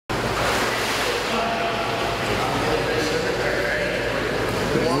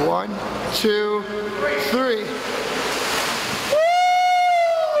2, 3.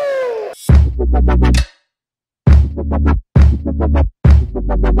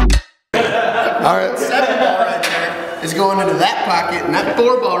 All right. 7 ball right there is going into that pocket, and that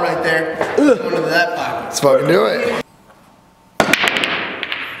 4 ball right there is going into that pocket. Let's fucking do it.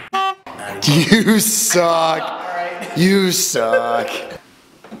 You suck. You suck.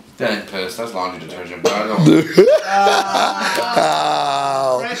 That ain't piss. That's laundry detergent, but I don't.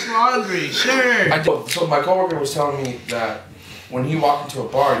 Fresh laundry, sure. So my coworker was telling me that when he walked into a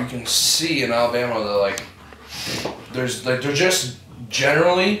bar, you can see in Alabama that they're just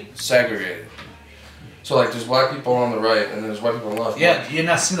generally segregated. So there's black people on the right and there's white people on the left. Yeah, you're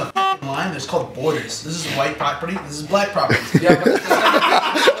not seeing the line. It's called borders. This is white property. This is black property. Yeah, but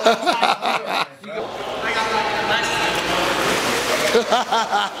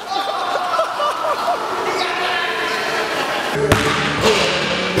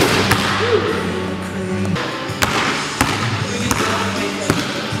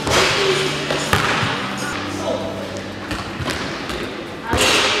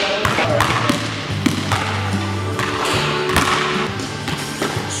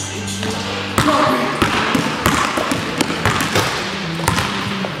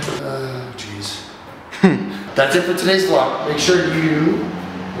That's it for today's vlog. Make sure you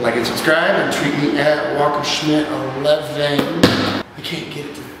like and subscribe and tweet me at WalkerSchmidt11. I can't get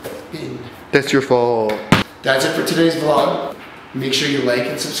it to spin. That's your fault. That's it for today's vlog. Make sure you like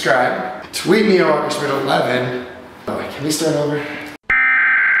and subscribe. Tweet me at WalkerSchmidt11. Oh, can we start over?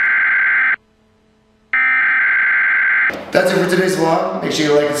 That's it for today's vlog. Make sure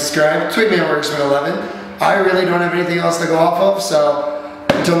you like and subscribe. Tweet me at WalkerSchmidt11. I really don't have anything else to go off of, so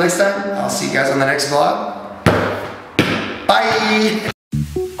until next time, I'll see you guys on the next vlog. Bye!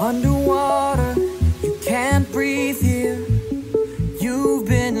 Underwater, you can't breathe here. You've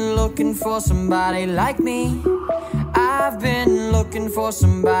been looking for somebody like me. I've been looking for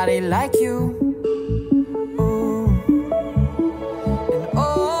somebody like you.